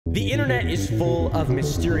The internet is full of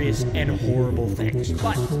mysterious and horrible things,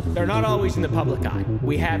 but they're not always in the public eye.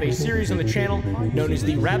 We have a series on the channel known as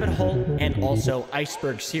the Rabbit Hole and also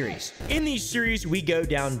Iceberg series. In these series, we go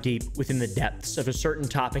down deep within the depths of a certain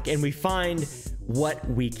topic and we find what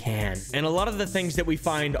we can. And a lot of the things that we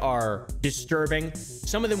find are disturbing.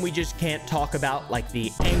 Some of them we just can't talk about, like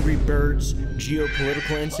the Angry Birds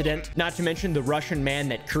geopolitical incident, not to mention the Russian man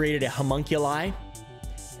that created a homunculi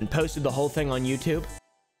and posted the whole thing on YouTube.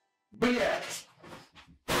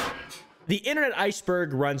 The internet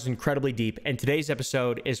iceberg runs incredibly deep, and today's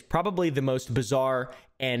episode is probably the most bizarre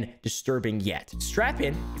and disturbing yet. Strap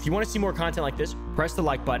in. If you want to see more content like this, press the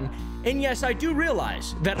like button. And yes, I do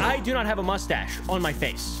realize that I do not have a mustache on my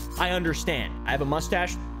face. I understand. I have a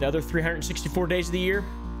mustache the other 364 days of the year.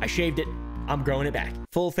 I shaved it. I'm growing it back.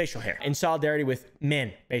 Full facial hair. In solidarity with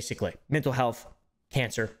men, basically. Mental health,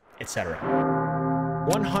 cancer, etc.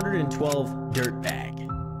 112 dirtbag.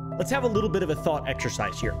 Let's have a little bit of a thought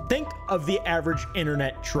exercise here. Think of the average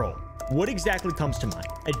internet troll. What exactly comes to mind?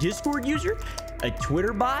 A Discord user? A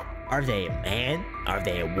Twitter bot? Are they a man? Are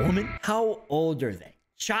they a woman? How old are they?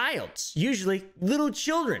 Childs. Usually little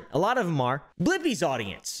children. A lot of them are. Blippi's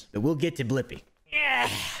audience. But we'll get to Blippy.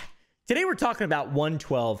 Today we're talking about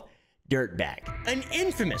 112 dirtbag. An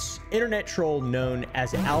infamous internet troll known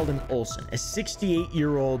as Alden Olson, a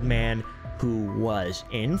 68-year-old man who was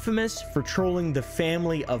infamous for trolling the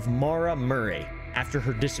family of Maura Murray after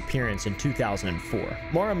her disappearance in 2004.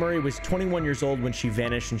 Maura Murray was 21 years old when she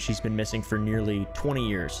vanished, and she's been missing for nearly 20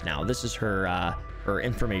 years now. This is her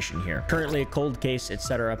information here. Currently a cold case,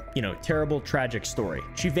 etc. You know, terrible, tragic story.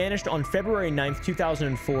 She vanished on February 9th,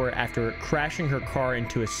 2004 after crashing her car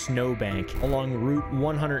into a snowbank along Route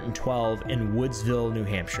 112 in Woodsville, New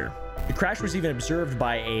Hampshire. The crash was even observed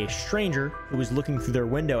by a stranger who was looking through their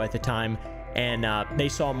window at the time, and they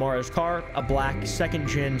saw Maura's car, a black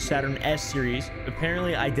second-gen Saturn S series,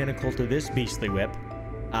 apparently identical to this beastly whip,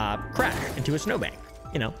 crash into a snowbank,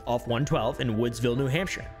 you know, off 112 in Woodsville, New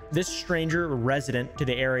Hampshire. This stranger, resident to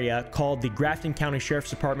the area, called the Grafton County Sheriff's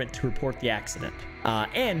Department to report the accident.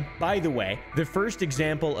 And by the way, the first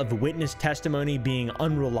example of witness testimony being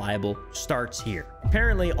unreliable starts here.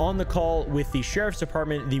 Apparently, on the call with the Sheriff's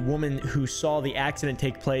Department, the woman who saw the accident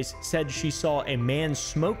take place said she saw a man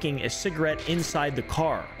smoking a cigarette inside the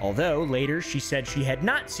car, although later she said she had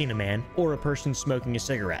not seen a man or a person smoking a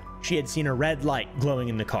cigarette. She had seen a red light glowing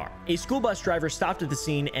in the car. A school bus driver stopped at the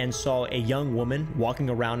scene and saw a young woman walking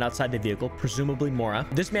around outside the vehicle, presumably Maura.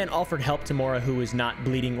 This man offered help to Maura, who was not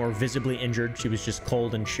bleeding or visibly injured. She was just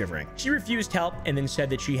cold and shivering. She refused help and then said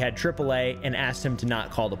that she had AAA and asked him to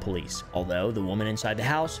not call the police, although the woman inside the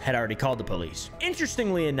house had already called the police.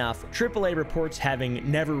 Interestingly enough, AAA reports having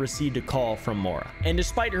never received a call from Maura. And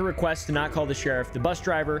despite her request to not call the sheriff, the bus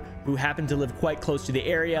driver, who happened to live quite close to the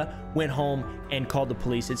area, went home and called the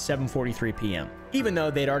police at 7:43 p.m. even though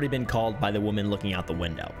they'd already been called by the woman looking out the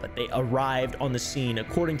window. But they arrived on the scene,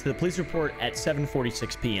 according to the police report, at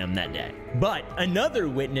 7:46 p.m. that day. But another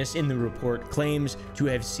witness in the report claims to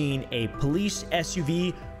have seen a police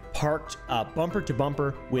SUV parked bumper to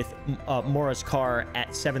bumper with Maura's car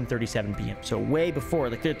at 7:37 p.m. So way before.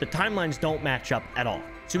 Like the timelines don't match up at all.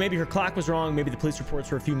 So maybe her clock was wrong. Maybe the police reports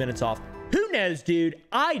were a few minutes off. Who knows, dude?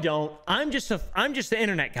 I don't. I'm just the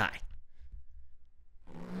internet guy.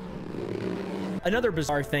 Another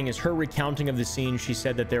bizarre thing is her recounting of the scene. She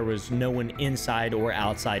said that there was no one inside or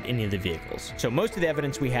outside any of the vehicles. So most of the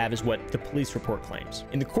evidence we have is what the police report claims.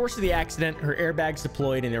 In the course of the accident, her airbags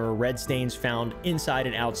deployed and there were red stains found inside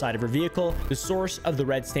and outside of her vehicle. The source of the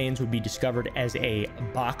red stains would be discovered as a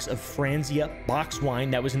box of Franzia box wine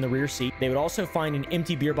that was in the rear seat. They would also find an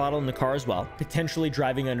empty beer bottle in the car as well, potentially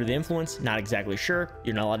driving under the influence. Not exactly sure.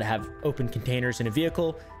 You're not allowed to have open containers in a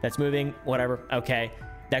vehicle that's moving, whatever. Okay.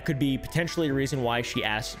 That could be potentially a reason why she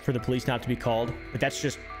asked for the police not to be called, but that's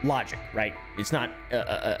just logic, right? It's not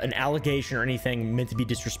an allegation or anything meant to be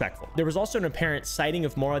disrespectful. There was also an apparent sighting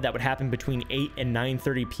of Maura that would happen between 8 and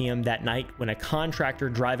 9:30 p.m. that night when a contractor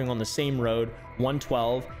driving on the same road,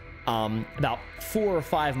 112, about 4 or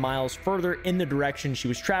 5 miles further in the direction she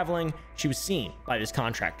was traveling, she was seen by this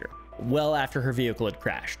contractor well after her vehicle had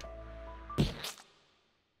crashed.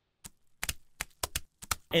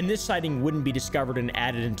 And this sighting wouldn't be discovered and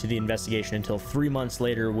added into the investigation until 3 months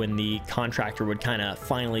later, when the contractor would kind of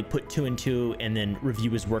finally put 2 and 2 and then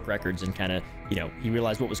review his work records and kind of, you know, he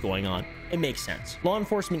realized what was going on. It makes sense. Law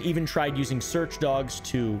enforcement even tried using search dogs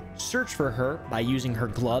to search for her by using her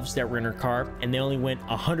gloves that were in her car, and they only went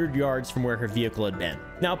 100 yards from where her vehicle had been.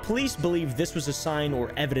 Now, police believe this was a sign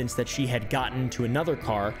or evidence that she had gotten to another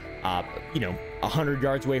car, you know, 100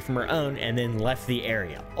 yards away from her own and then left the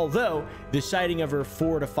area. Although the sighting of her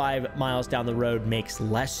 4 to 5 miles down the road makes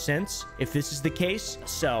less sense if this is the case.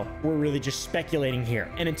 So we're really just speculating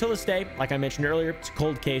here. And until this day, like I mentioned earlier, it's a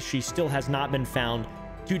cold case. She still has not been found.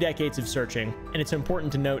 2 decades of searching. And it's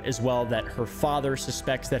important to note as well that her father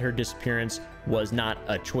suspects that her disappearance was not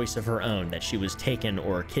a choice of her own, that she was taken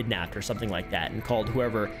or kidnapped or something like that, and called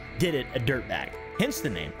whoever did it a dirtbag. Hence the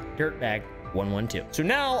name Dirtbag 112. So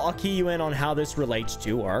now I'll key you in on how this relates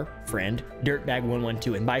to our friend Dirtbag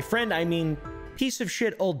 112. And by friend, I mean piece of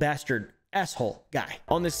shit old bastard asshole guy.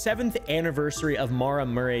 On the 7th anniversary of Maura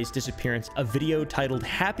Murray's disappearance, a video titled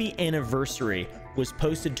Happy Anniversary was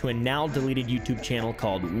posted to a now deleted YouTube channel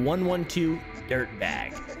called 112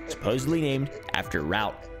 Dirtbag, supposedly named after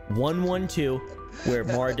Route 112, where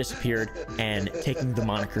Maura disappeared, and taking the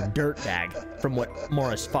moniker Dirtbag from what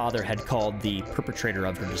Maura's father had called the perpetrator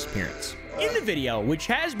of her disappearance. In the video, which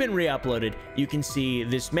has been re-uploaded, you can see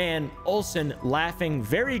this man, Olson, laughing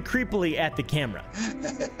very creepily at the camera.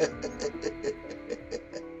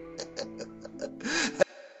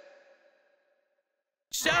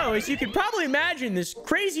 So, as you can probably imagine, this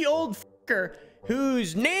crazy old fucker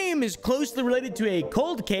whose name is closely related to a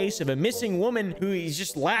cold case of a missing woman who is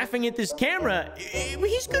just laughing at this camera,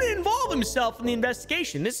 he's going to involve himself in the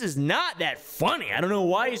investigation. This is not that funny. I don't know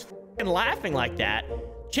why he's fucking laughing like that.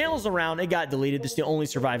 Channels around, it got deleted. This is the only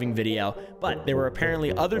surviving video, but there were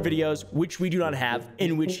apparently other videos, which we do not have,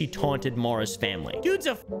 in which he taunted Maura's family. Dude's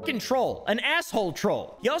a fucking troll, an asshole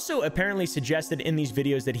troll. He also apparently suggested in these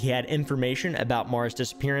videos that he had information about Maura's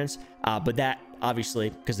disappearance, but that,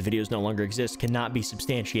 obviously, because the videos no longer exist, cannot be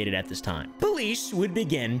substantiated at this time. Police would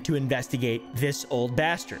begin to investigate this old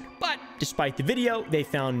bastard, but despite the video, they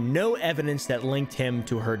found no evidence that linked him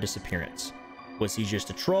to her disappearance. Was he just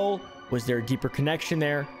a troll? Was there a deeper connection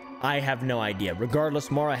there? I have no idea.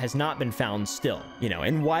 Regardless, Maura has not been found still, you know,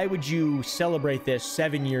 and why would you celebrate this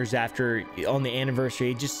 7 years after on the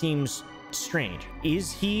anniversary? It just seems strange.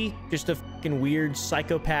 Is he just a fucking weird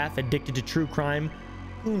psychopath addicted to true crime?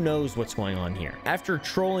 Who knows what's going on here? After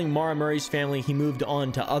trolling Maura Murray's family, he moved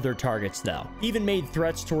on to other targets, though. He even made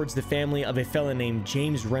threats towards the family of a fellow named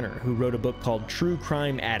James Renner, who wrote a book called True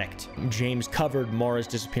Crime Addict. James covered Maura's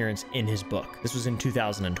disappearance in his book. This was in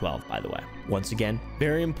 2012, by the way. Once again,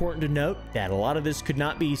 very important to note that a lot of this could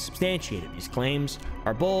not be substantiated. These claims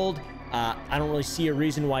are bold. I don't really see a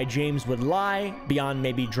reason why James would lie, beyond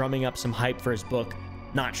maybe drumming up some hype for his book.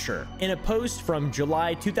 Not sure. In a post from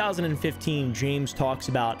July 2015, James talks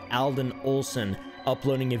about Alden Olson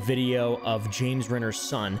uploading a video of James Renner's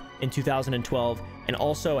son in 2012, and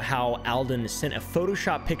also how Alden sent a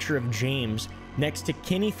Photoshop picture of James next to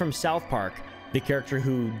Kenny from South Park, the character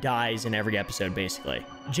who dies in every episode, basically.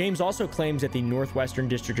 James also claims that the Northwestern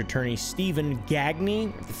District Attorney Stephen Gagney,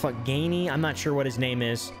 or the fuck Gainey, I'm not sure what his name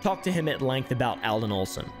is, talked to him at length about Alden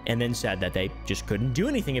Olson, and then said that they just couldn't do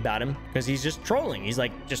anything about him because he's just trolling. He's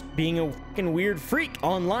like just being a fucking weird freak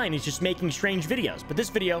online. He's just making strange videos. But this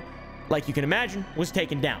video, like you can imagine, was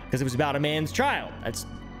taken down because it was about a man's child. That's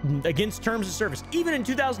against terms of service, even in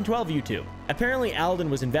 2012 YouTube. Apparently, Alden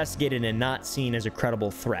was investigated and not seen as a credible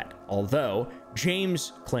threat, although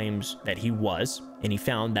James claims that he was, and he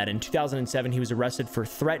found that in 2007 he was arrested for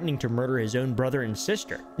threatening to murder his own brother and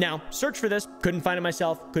sister. Now, search for this, couldn't find it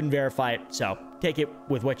myself, couldn't verify it, so take it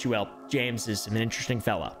with what you will. James is an interesting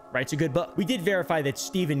fellow, writes a good book. We did verify that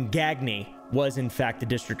Stephen Gagney was in fact the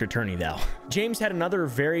district attorney, though. James had another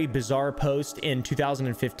very bizarre post in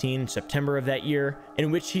 2015, September of that year,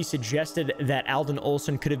 in which he suggested that Alden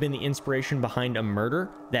Olson could have been the inspiration behind a murder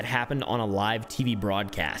that happened on a live TV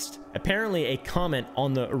broadcast. Apparently, a comment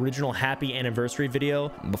on the original Happy Anniversary video,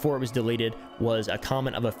 before it was deleted, was a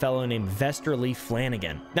comment of a fellow named Vester Lee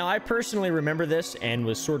Flanagan. Now, I personally remember this and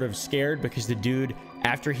was sort of scared because the dude,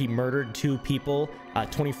 after he murdered 2 people,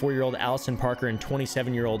 24-year-old Allison Parker and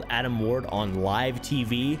 27-year-old Adam Ward on live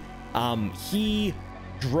TV, he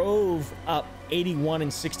drove up 81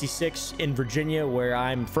 and 66 in Virginia, where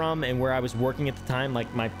I'm from and where I was working at the time.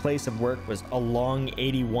 Like, my place of work was along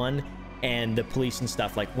 81, and the police and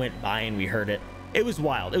stuff like went by and we heard it. It was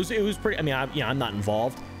wild. It was pretty, I mean, I'm not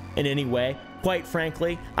involved in any way. Quite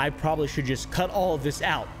frankly, I probably should just cut all of this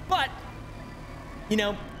out. But, you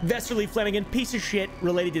know, Vester Lee Flanagan, piece of shit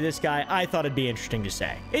related to this guy, I thought it'd be interesting to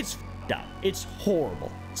say. It's f***ed up. It's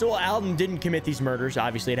horrible. So while Alden didn't commit these murders,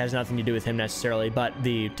 obviously it has nothing to do with him necessarily, but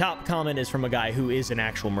the top comment is from a guy who is an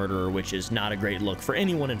actual murderer, which is not a great look for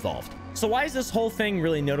anyone involved. So why is this whole thing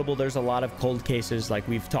really notable? There's a lot of cold cases, like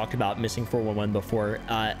we've talked about missing 411 before.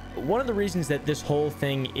 One of the reasons that this whole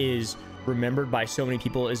thing is remembered by so many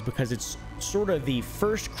people is because it's sort of the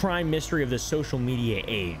first crime mystery of the social media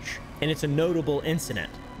age. and it's a notable incident.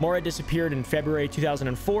 Maura disappeared in February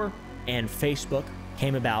 2004, and Facebook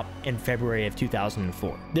came about in February of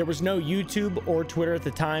 2004. There was no YouTube or Twitter at the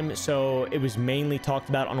time, so it was mainly talked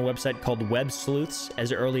about on a website called Web Sleuths.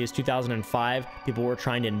 As early as 2005, people were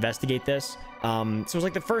trying to investigate this. So it was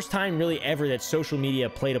like the first time really ever that social media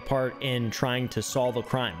played a part in trying to solve a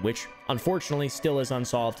crime, which unfortunately still is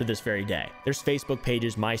unsolved to this very day. There's Facebook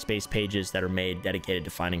pages, MySpace pages that are made dedicated to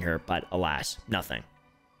finding her, but alas, nothing.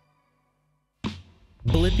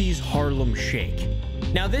 Blippi's Harlem Shake.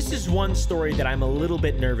 Now, this is one story that I'm a little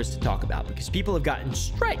bit nervous to talk about because people have gotten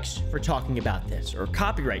strikes for talking about this, or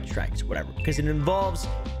copyright strikes, whatever, because it involves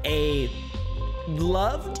a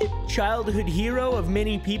loved childhood hero of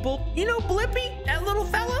many people. You know Blippy, that little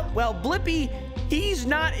fella? Well, Blippy, he's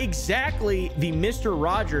not exactly the Mr.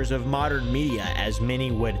 Rogers of modern media, as many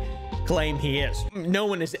would claim he is. No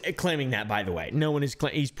one is claiming that, by the way. No one is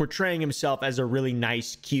he's portraying himself as a really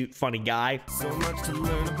nice, cute, funny guy. So much to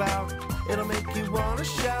learn about, it'll make you wanna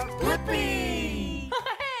shout, Blippy!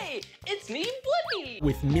 Hey, it's me, Blippy!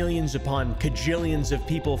 With millions upon cajillions of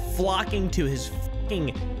people flocking to his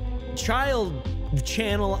fucking child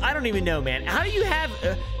channel. I don't even know, man. How do you have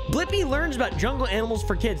Blippy learns about jungle animals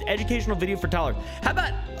for kids, educational video for toddlers? How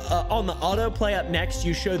about on the autoplay up next,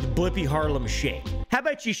 you show the Blippy Harlem Shake? How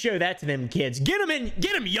about you show that to them kids? Get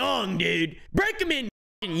them young, dude. Break them in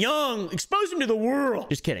young. Expose them to the world.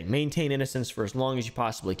 Just kidding. Maintain innocence for as long as you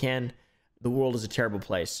possibly can. The world is a terrible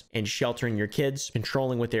place, and sheltering your kids,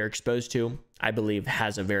 controlling what they're exposed to, I believe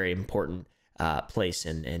has a very important place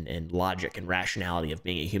in logic and rationality of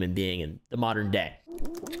being a human being in the modern day.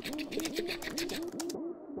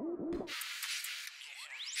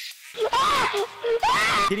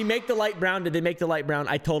 Did he make the light brown? Did they make the light brown?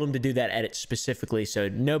 I told him to do that edit specifically, so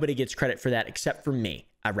nobody gets credit for that except for me.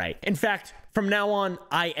 All right. In fact, from now on,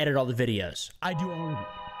 I edit all the videos. I do all of it.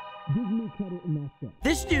 Give me credit in that stuff.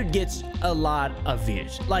 This dude gets a lot of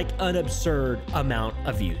views, like an absurd amount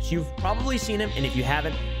of views. You've probably seen him, and if you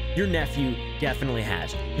haven't, your nephew definitely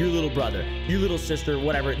has. Your little brother, your little sister,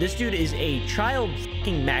 whatever. This dude is a child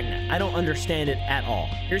fucking magnet. I don't understand it at all.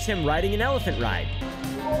 Here's him riding an elephant ride.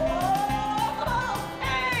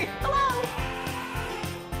 Hey, hello!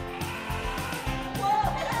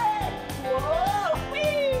 Whoa,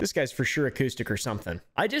 hey! This guy's for sure acoustic or something.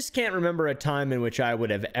 I just can't remember a time in which I would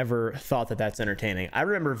have ever thought that that's entertaining. I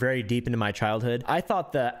remember very deep into my childhood, I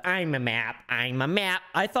thought I'm a map.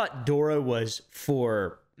 I thought Dora was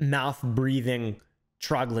for mouth-breathing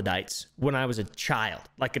troglodytes when I was a child,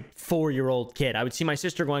 like a 4-year-old kid. I would see my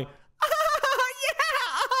sister going,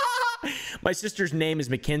 yeah! My sister's name is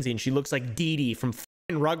Mackenzie, and she looks like Dee Dee from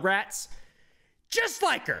f***ing Rugrats. Just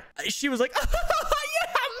like her. She was like, yeah,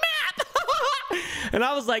 Matt! And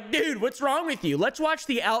I was like, dude, what's wrong with you? Let's watch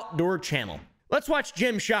the Outdoor Channel. Let's watch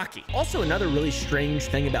Jim Shockey. Also, another really strange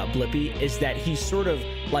thing about Blippy is that he's sort of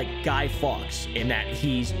like Guy Fawkes in that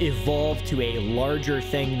he's evolved to a larger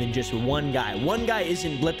thing than just one guy. One guy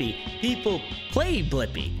isn't Blippy. People play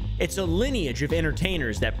Blippy. It's a lineage of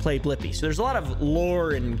entertainers that play Blippy. So there's a lot of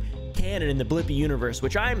lore and canon in the Blippy universe,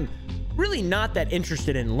 which I'm really not that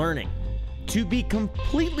interested in learning. To be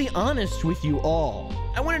completely honest with you all,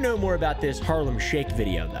 I want to know more about this Harlem Shake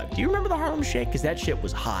video, though. Do you remember the Harlem Shake? Because that shit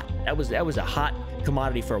was hot. That was a hot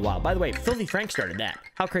commodity for a while. By the way, Filthy Frank started that.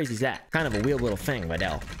 How crazy is that? Kind of a weird little thing,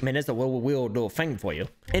 Vidal. I mean, that's a weird little thing for you.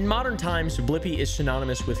 In modern times, Blippy is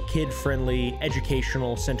synonymous with kid-friendly,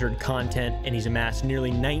 educational-centered content, and he's amassed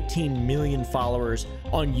nearly 19 million followers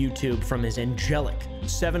on YouTube from his angelic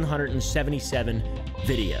 777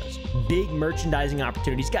 videos. Big merchandising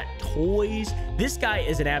opportunities. He's got toys. This guy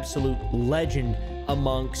is an absolute legend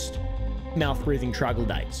amongst mouth-breathing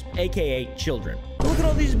troglodytes, aka children. Look at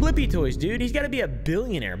all these Blippy toys, dude. He's got to be a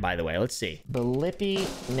billionaire, by the way. Let's see. Blippy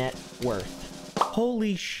net worth.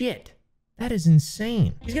 Holy shit. That is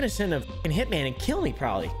insane. He's gonna send a fucking hitman and kill me,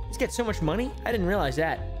 probably. He's got so much money. I didn't realize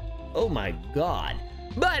that. Oh my god.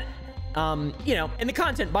 But you know, and the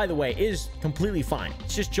content, by the way, is completely fine.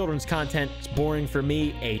 It's just children's content. It's boring for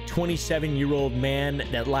me, a 27-year-old man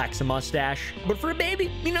that lacks a mustache. But for a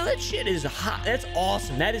baby, you know, that shit is hot. That's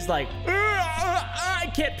awesome. That is like,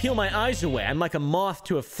 I can't peel my eyes away. I'm like a moth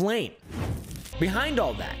to a flame. Behind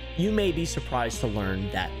all that, you may be surprised to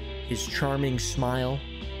learn that his charming smile,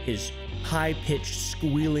 his high-pitched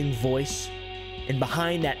squealing voice, and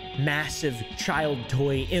behind that massive child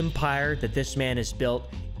toy empire that this man has built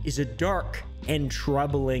is a dark and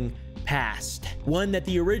troubling past. One that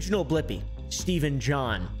the original Blippy, Stephen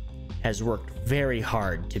John, has worked very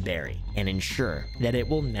hard to bury and ensure that it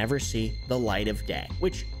will never see the light of day.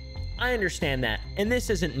 Which I understand that. And this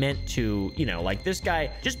isn't meant to, you know, like this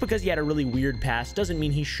guy, just because he had a really weird past doesn't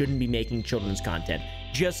mean he shouldn't be making children's content.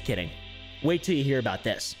 Just kidding. Wait till you hear about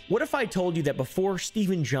this. What if I told you that before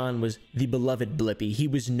Stephen John was the beloved Blippi, he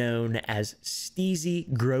was known as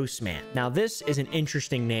Steezy Grossman? Now, this is an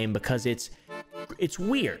interesting name because it's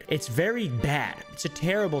weird. It's very bad. It's a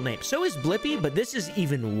terrible name. So is Blippi, but this is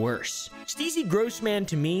even worse. Steezy Grossman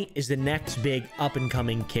to me is the next big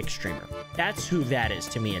up-and-coming kick streamer. That's who that is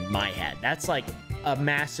to me in my head. That's like a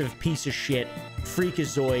massive piece of shit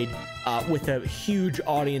freakazoid with a huge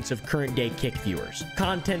audience of current day kick viewers.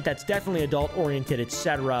 Content that's definitely adult oriented,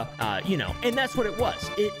 etc. You know, and that's what it was.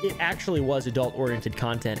 It actually was adult oriented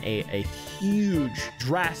content, a huge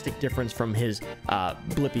drastic difference from his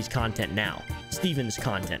Blippi's content now. Steven's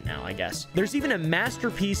content now, I guess. There's even a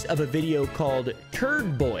masterpiece of a video called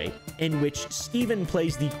Turd Boy, in which Steven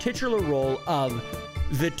plays the titular role of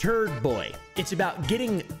the Turd Boy. It's about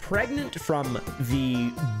getting pregnant from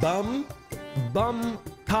the bum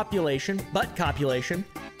copulation, butt copulation,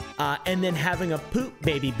 and then having a poop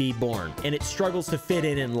baby be born, and it struggles to fit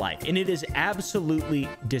in life, and it is absolutely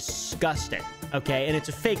disgusting, okay? And it's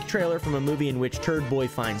a fake trailer from a movie in which Turd Boy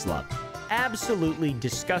finds love. Absolutely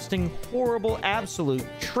disgusting, horrible, absolute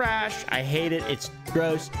trash. I hate it. It's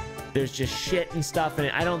gross. There's just shit and stuff in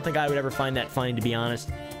it. I don't think I would ever find that funny, to be honest.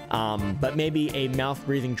 But maybe a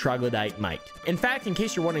mouth-breathing troglodyte might. In fact, in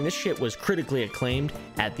case you're wondering, this shit was critically acclaimed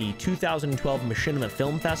at the 2012 Machinima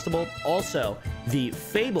Film Festival. Also, the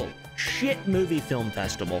fabled Shit Movie Film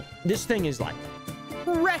Festival. This thing is like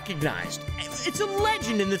recognized. It's a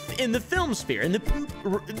legend in the film sphere, in the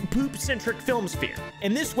poop-centric film sphere.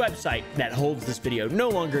 And this website that holds this video no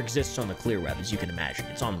longer exists on the clear web, as you can imagine.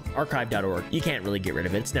 It's on archive.org. You can't really get rid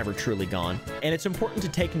of it. It's never truly gone. And it's important to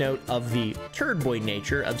take note of the turd boy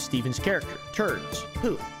nature of Steven's character. Turds.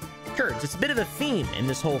 Poop. Turds. It's a bit of a theme in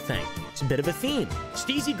this whole thing. It's a bit of a theme.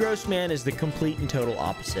 Steezy Grossman is the complete and total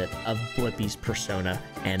opposite of Blippi's persona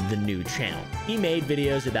and the new channel. He made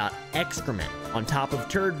videos about excrement on top of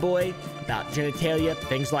Turd Boy, about genitalia,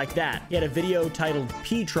 things like that. He had a video titled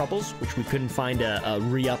Pee Troubles, which we couldn't find a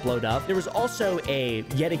re-upload of. There was also a,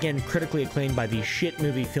 yet again, critically acclaimed by the Shit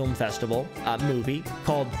Movie Film Festival movie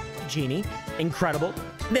called Genie. Incredible.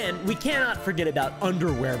 Then we cannot forget about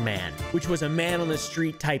Underwear Man, which was a man on the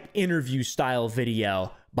street type interview style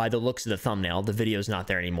video by the looks of the thumbnail. The video's not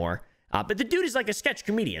there anymore. But the dude is like a sketch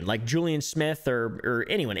comedian, like Julian Smith or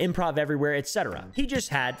anyone, Improv Everywhere, etc. He just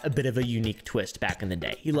had a bit of a unique twist back in the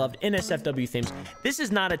day. He loved NSFW themes. This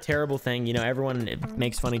is not a terrible thing, you know, everyone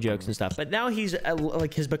makes funny jokes and stuff, but now he's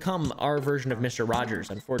like has become our version of Mr. Rogers,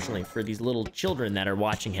 unfortunately, for these little children that are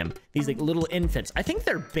watching him. These like little infants. I think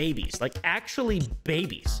they're babies, like actually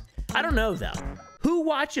babies. I don't know though. Who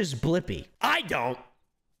watches Blippi? I don't.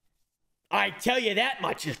 I tell you that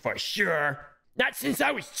much is for sure. Not since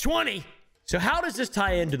I was 20. So how does this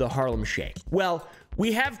tie into the Harlem Shake? Well,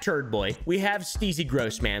 we have Turd Boy. We have Steezy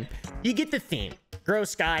Grossman. You get the theme.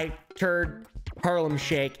 Gross guy, turd, Harlem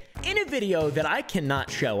Shake. In a video that I cannot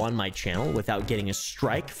show on my channel without getting a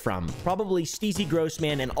strike from probably Steezy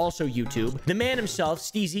Grossman and also YouTube, the man himself,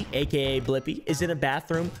 Steezy, aka Blippi, is in a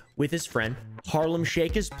bathroom with his friend. Harlem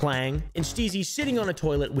Shake is playing, and Steezy's sitting on a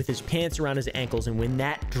toilet with his pants around his ankles, and when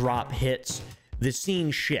that drop hits, the scene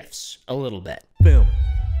shifts a little bit. Boom.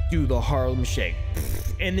 Do the Harlem Shake.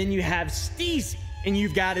 And then you have Steezy, and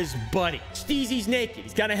you've got his buddy. Steezy's naked.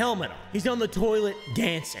 He's got a helmet on. He's on the toilet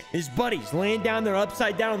dancing. His buddy's laying down there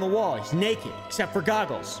upside down on the wall. He's naked, except for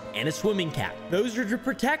goggles and a swimming cap. Those are to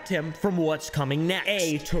protect him from what's coming next.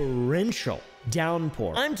 A torrential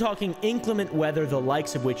downpour. I'm talking inclement weather, the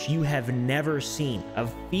likes of which you have never seen.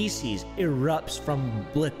 Of feces erupts from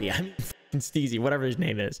Blippi. I mean, Steezy, whatever his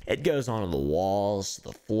name is. It goes onto the walls,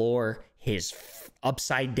 the floor, his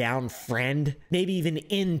upside down friend, maybe even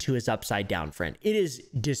into his upside down friend. It is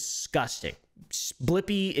disgusting.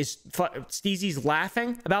 Blippi is, Steezy's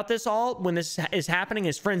laughing about this all when this is happening.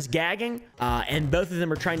 His friend's gagging, and both of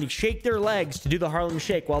them are trying to shake their legs to do the Harlem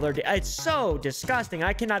Shake while they're, it's so disgusting.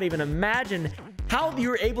 I cannot even imagine how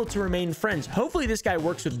you're able to remain friends. Hopefully this guy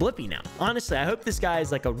works with Blippi now. Honestly, I hope this guy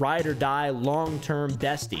is like a ride or die long-term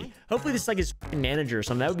bestie. Hopefully this is like his manager or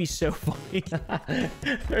something. That would be so funny.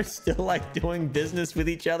 They're still like doing business with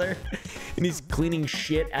each other, and he's cleaning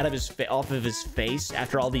shit out of his off of his face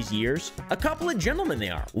after all these years. A couple of gentlemen they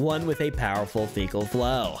are, one with a powerful fecal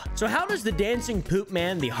flow. So how does the dancing poop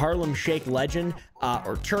man, the Harlem Shake legend,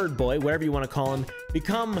 or Turd Boy, whatever you want to call him,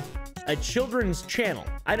 become a children's channel?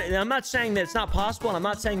 I'm not saying that it's not possible, and I'm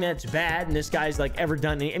not saying that it's bad and this guy's like ever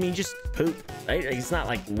done any, I mean, just poop, right? It's not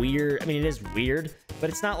like weird. I mean, it is weird, but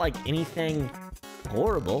it's not like anything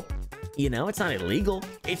horrible. You know, it's not illegal.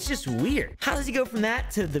 It's just weird. How does he go from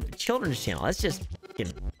that to the children's channel? That's just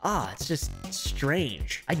it's just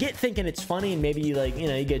strange. I get thinking it's funny and maybe like, you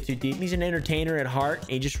know, you get too deep. He's an entertainer at heart.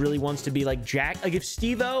 He just really wants to be like Jack. Like if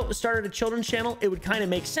Steve-O started a children's channel, it would kind of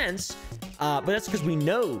make sense. But that's because we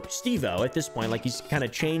know Steve-O at this point, like he's kind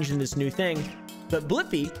of changed in this new thing. But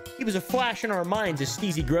Blippi, he was a flash in our minds as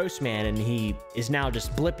Steezy Grossman, and he is now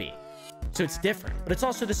just Blippi. So it's different, but it's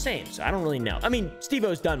also the same. So I don't really know. I mean,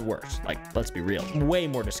 Steve-O's done worse. Like, let's be real. Way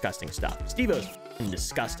more disgusting stuff. Steve-O's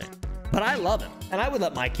disgusting. But I love him. And I would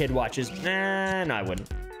let my kid watch his... Nah, no, I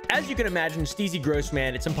wouldn't. As you can imagine, Steezy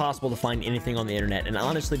Grossman, it's impossible to find anything on the internet. And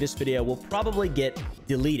honestly, this video will probably get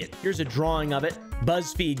deleted. Here's a drawing of it.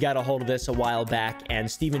 BuzzFeed got a hold of this a while back,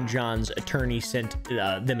 and Stephen John's attorney sent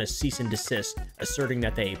them a cease and desist, asserting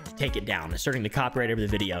that they take it down, asserting the copyright over the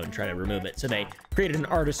video and try to remove it. So they created an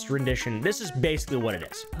artist's rendition. This is basically what it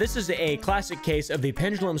is. This is a classic case of the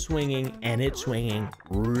pendulum swinging, and it's swinging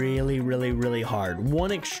really, really, really hard.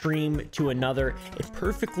 One extreme to another. It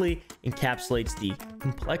perfectly encapsulates the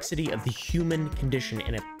complexity of the human condition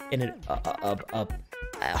in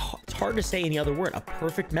it's hard to say any other word, a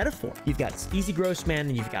perfect metaphor. You've got Steezy Grossman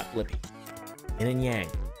and you've got Blippi. Yin and Yang,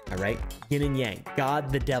 all right? Yin and Yang,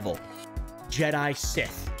 God the Devil, Jedi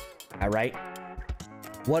Sith, all right?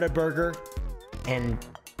 Whataburger, and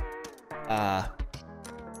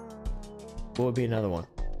what would be another one?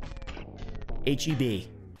 HEB.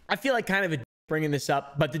 I feel like kind of a bringing this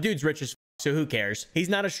up, but the dude's rich as so who cares? He's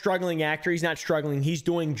not a struggling actor. He's not struggling. He's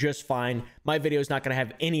doing just fine. My video is not going to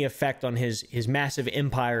have any effect on his massive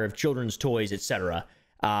empire of children's toys, etc.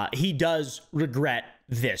 He does regret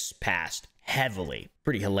this past heavily.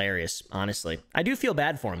 Pretty hilarious, honestly. I do feel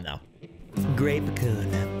bad for him, though.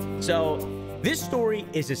 Grape-kun. So this story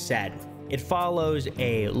is a sad one. It follows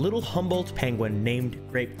a little Humboldt penguin named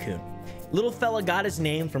Grape-kun. Little fella got his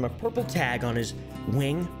name from a purple tag on his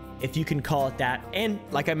wing, if you can call it that. And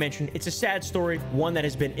like I mentioned, it's a sad story, one that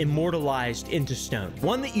has been immortalized into stone,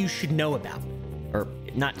 one that you should know about, or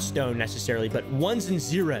not stone necessarily, but ones and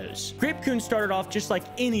zeros. Grape-kun started off just like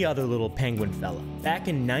any other little penguin fella. Back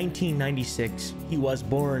in 1996, he was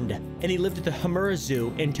born, and he lived at the Hamura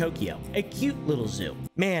Zoo in Tokyo, a cute little zoo.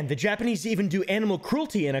 Man, the Japanese even do animal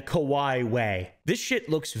cruelty in a kawaii way. This shit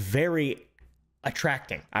looks very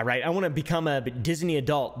attracting. All right, I want to become a Disney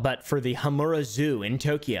adult, but for the Hamura Zoo in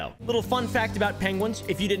Tokyo. Little fun fact about penguins,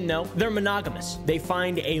 if you didn't know, they're monogamous. They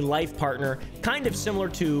find a life partner kind of similar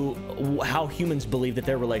to how humans believe that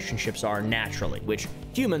their relationships are naturally, which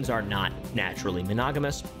humans are not naturally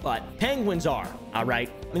monogamous, but penguins are. All right,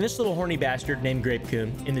 and this little horny bastard named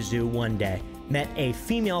Grape-kun in the zoo one day met a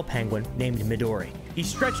female penguin named Midori. He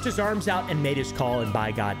stretched his arms out and made his call, and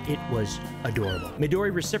by God, it was adorable.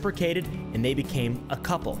 Midori reciprocated, and they became a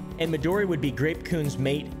couple. And Midori would be Grape-kun's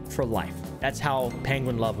mate for life. That's how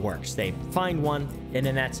penguin love works. They find one, and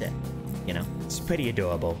then that's it. You know, it's pretty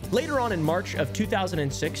adorable. Later on in March of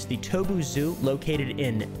 2006, the Tobu Zoo, located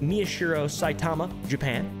in Miyashiro, Saitama,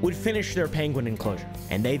 Japan, would finish their penguin enclosure.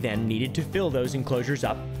 And they then needed to fill those enclosures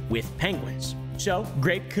up with penguins. So,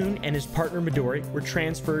 Grape-kun and his partner Midori were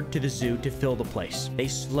transferred to the zoo to fill the place. They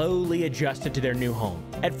slowly adjusted to their new home.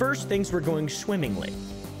 At first, things were going swimmingly.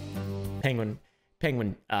 Penguin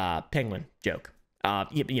joke.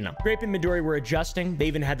 You know, Grape and Midori were adjusting. They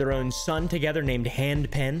even had their own son together named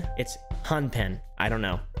Handpen. It's Hanpen. I don't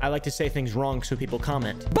know. I like to say things wrong so people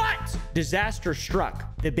comment. But disaster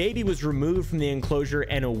struck. The baby was removed from the enclosure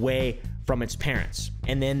and away from its parents.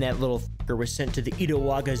 And then that little fucker was sent to the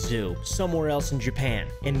Itowaga Zoo, somewhere else in Japan.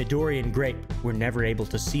 And Midori and Grape were never able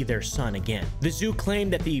to see their son again. The zoo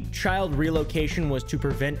claimed that the child relocation was to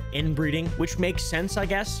prevent inbreeding, which makes sense, I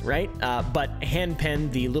guess, right? But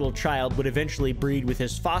Handpen, the little child, would eventually breed with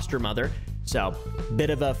his foster mother. So,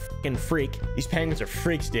 bit of a fucking freak. These penguins are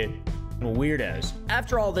freaks, dude. Weirdos.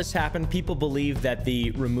 After all this happened, people believed that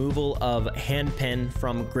the removal of Handpen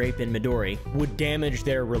from Grape and Midori would damage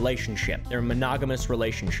their relationship, their monogamous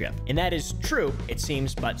relationship. And that is true, it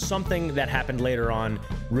seems, but something that happened later on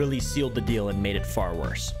really sealed the deal and made it far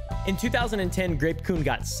worse. In 2010, Grape-kun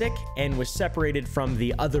got sick and was separated from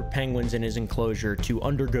the other penguins in his enclosure to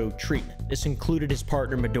undergo treatment. This included his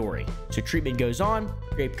partner Midori. So treatment goes on,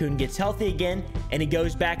 Grape-kun gets healthy again, and he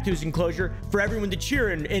goes back to his enclosure for everyone to cheer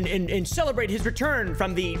and celebrate his return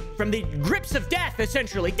from the grips of death,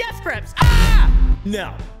 essentially. Death grips! Ah!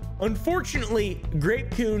 No. Unfortunately,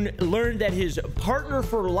 Grape-kun learned that his partner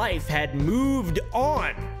for life had moved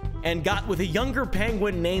on and got with a younger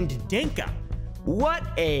penguin named Dinka. What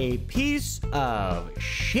a piece of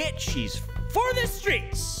shit she's for the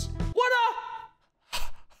streets. What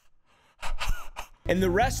a... And the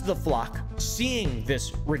rest of the flock, seeing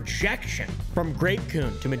this rejection from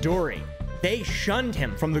Grape-kun to Midori, they shunned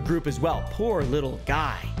him from the group as well. Poor little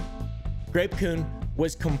guy. Grape-kun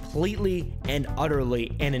was completely and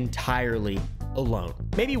utterly and entirely alone.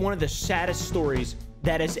 Maybe one of the saddest stories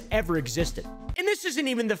that has ever existed. And this isn't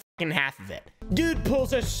even the fucking half of it. Dude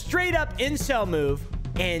pulls a straight up incel move,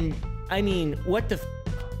 and I mean, what the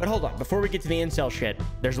But hold on, before we get to the incel shit,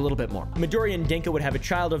 there's a little bit more. Midori and Dinka would have a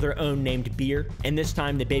child of their own named Beer, and this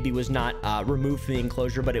time the baby was not removed from the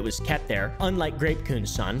enclosure, but it was kept there, unlike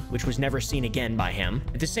Grape-kun's son, which was never seen again by him.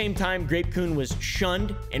 At the same time, Grape-kun was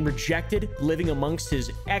shunned and rejected, living amongst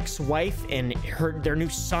his ex-wife and their new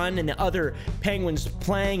son and the other penguins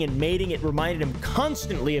playing and mating. It reminded him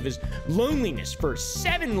constantly of his loneliness for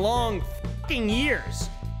 7 long fucking years,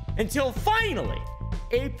 until finally,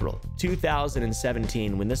 April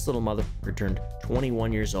 2017, when this little motherfucker turned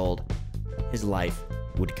 21 years old, his life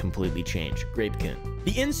would completely change. Grape-kun.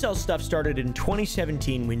 The incel stuff started in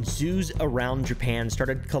 2017 when zoos around Japan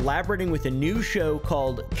started collaborating with a new show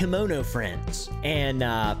called Kimono Friends. And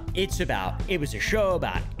it was a show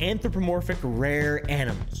about anthropomorphic rare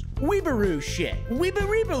animals. Weebaroo shit.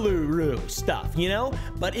 Weebaroo stuff, you know?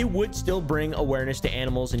 But it would still bring awareness to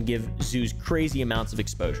animals and give zoos crazy amounts of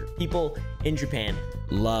exposure. People in Japan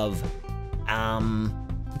love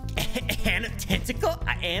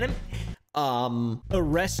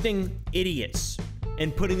arresting idiots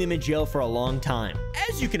and putting them in jail for a long time.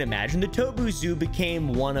 As you can imagine, the Tobu Zoo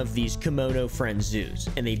became one of these Kimono Friends zoos,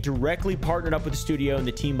 and they directly partnered up with the studio and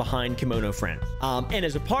the team behind Kimono Friends. And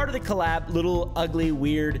as a part of the collab, little ugly,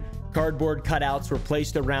 weird cardboard cutouts were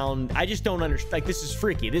placed around. I just don't understand. Like, this is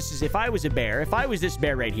freaky. This is, if I was a bear, if I was this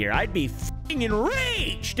bear right here, I'd be fucking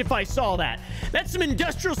enraged if I saw that. That's some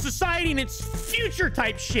industrial society in its future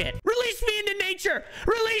type shit. Release me into nature.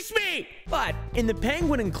 Release me. But in the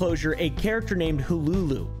penguin enclosure, a character named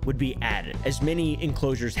Hululu would be added, as many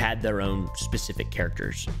enclosures had their own specific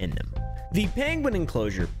characters in them. The penguin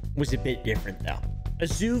enclosure was a bit different though. A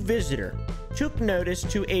zoo visitor took notice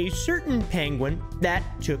to a certain penguin that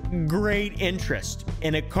took great interest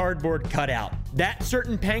in a cardboard cutout. That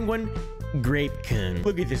certain penguin, Grape-kun.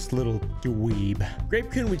 Look at this little dweeb.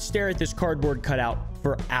 Grape-kun would stare at this cardboard cutout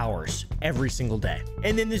for hours every single day.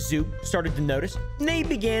 And then the zoo started to notice, and they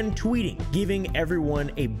began tweeting, giving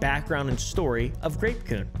everyone a background and story of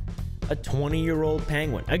Grape-kun. A 20-year-old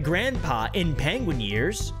penguin, a grandpa in penguin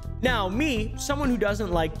years. Now, me, someone who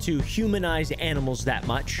doesn't like to humanize animals that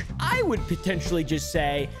much, I would potentially just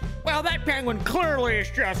say, well, that penguin clearly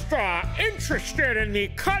is just interested in the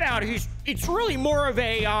cutout. It's really more of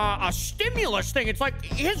a stimulus thing. It's like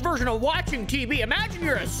his version of watching TV. Imagine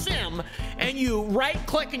you're a sim and you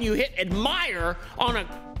right-click and you hit admire on a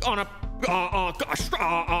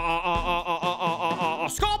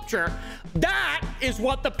sculpture. That is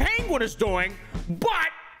what the penguin is doing, but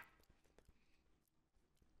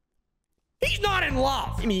he's not in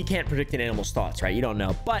love. I mean, you can't predict an animal's thoughts, right? You don't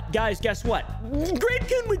know. But guys, guess what?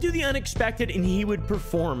 Grape-kun would do the unexpected, and he would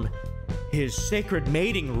perform his sacred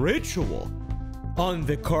mating ritual on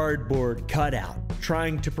the cardboard cutout,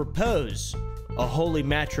 trying to propose a holy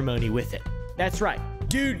matrimony with it. That's right.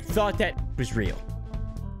 Dude thought that was real.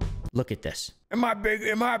 Look at this. Am I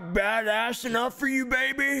badass enough for you,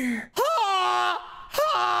 baby? Ha!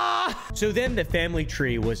 Ha! So then the family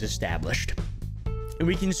tree was established. And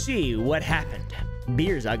we can see what happened.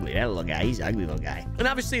 Beer's ugly, that little guy. He's an ugly little guy. And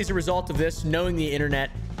obviously, as a result of this, knowing the internet,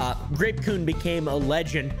 Grape-kun became a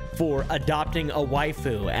legend for adopting a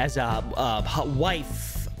waifu as a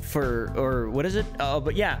wife for, or what is it?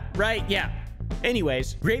 But yeah, right, yeah.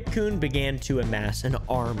 Anyways, Grape-kun began to amass an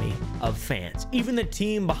army of fans. Even the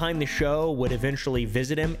team behind the show would eventually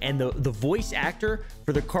visit him, and the voice actor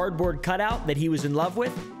for the cardboard cutout that he was in love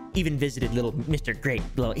with even visited little Mr. Grape.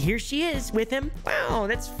 Here she is with him. Wow,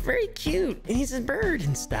 that's very cute. And he's a bird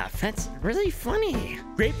and stuff. That's really funny.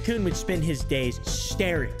 Grape-kun would spend his days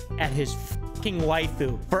staring at his fucking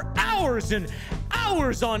waifu for hours and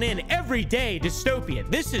hours on end every day.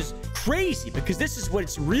 Dystopian. This is crazy because this is what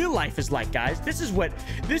its real life is like, guys. This is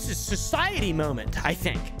society moment, I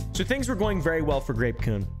think. So things were going very well for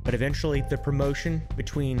Grape-kun, but eventually the promotion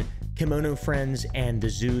between Kimono Friends and the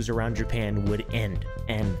zoos around Japan would end,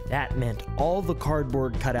 and that meant all the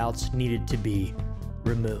cardboard cutouts needed to be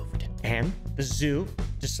removed. And the zoo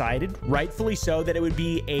decided, rightfully so, that it would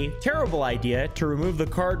be a terrible idea to remove the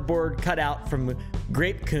cardboard cutout from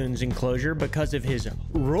Grape-kun's enclosure because of his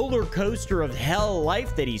roller coaster of hell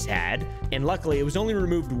life that he's had. And luckily, it was only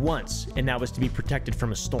removed once, and that was to be protected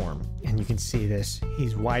from a storm. And you can see this.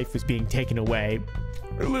 His wife was being taken away.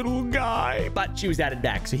 Little guy. But she was added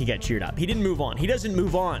back, so he got cheered up. He didn't move on. He doesn't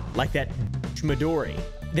move on like that Pooch Midori.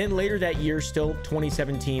 Then later that year, still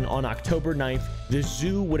 2017, on October 9th, the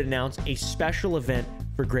zoo would announce a special event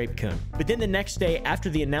for grape-kun. But then the next day, after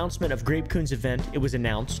the announcement of grape-kun's event, it was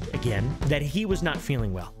announced, again, that he was not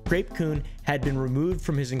feeling well. Grape-kun had been removed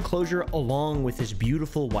from his enclosure along with his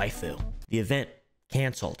beautiful waifu. The event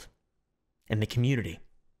canceled, and the community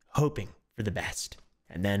hoping for the best.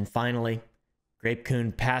 And then finally,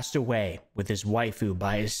 grape-kun passed away with his waifu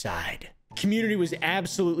by his side. Community was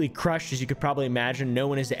absolutely crushed, as you could probably imagine. No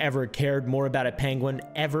one has ever cared more about a penguin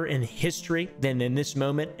ever in history than in this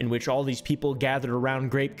moment, in which all these people gathered around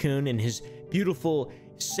grape-kun and his beautiful,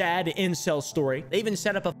 sad incel story. They even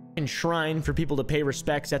set up a fucking shrine for people to pay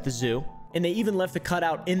respects at the zoo. And they even left the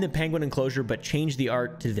cutout in the penguin enclosure, but changed the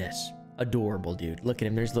art to this. Adorable, dude. Look at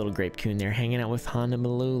him. There's little grape-kun there hanging out with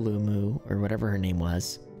Honolulu, or whatever her name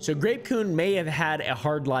was. So grape-kun may have had a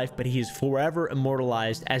hard life, but he is forever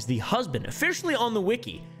immortalized as the husband, officially on the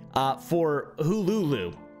wiki, for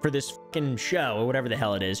Hululu, for this fucking show, or whatever the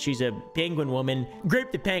hell it is. She's a penguin woman.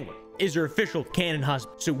 Grape the Penguin is her official canon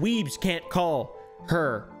husband. So weebs can't call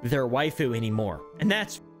her their waifu anymore. And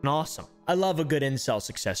that's awesome. I love a good incel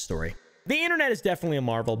success story. The internet is definitely a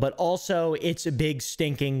marvel, but also it's a big,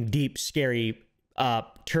 stinking, deep, scary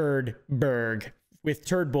turd berg with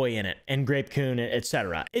Turd Boy in it and grape-kun,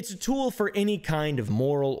 etc. It's a tool for any kind of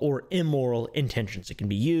moral or immoral intentions. It can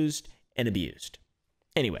be used and abused.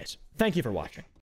 Anyways, thank you for watching.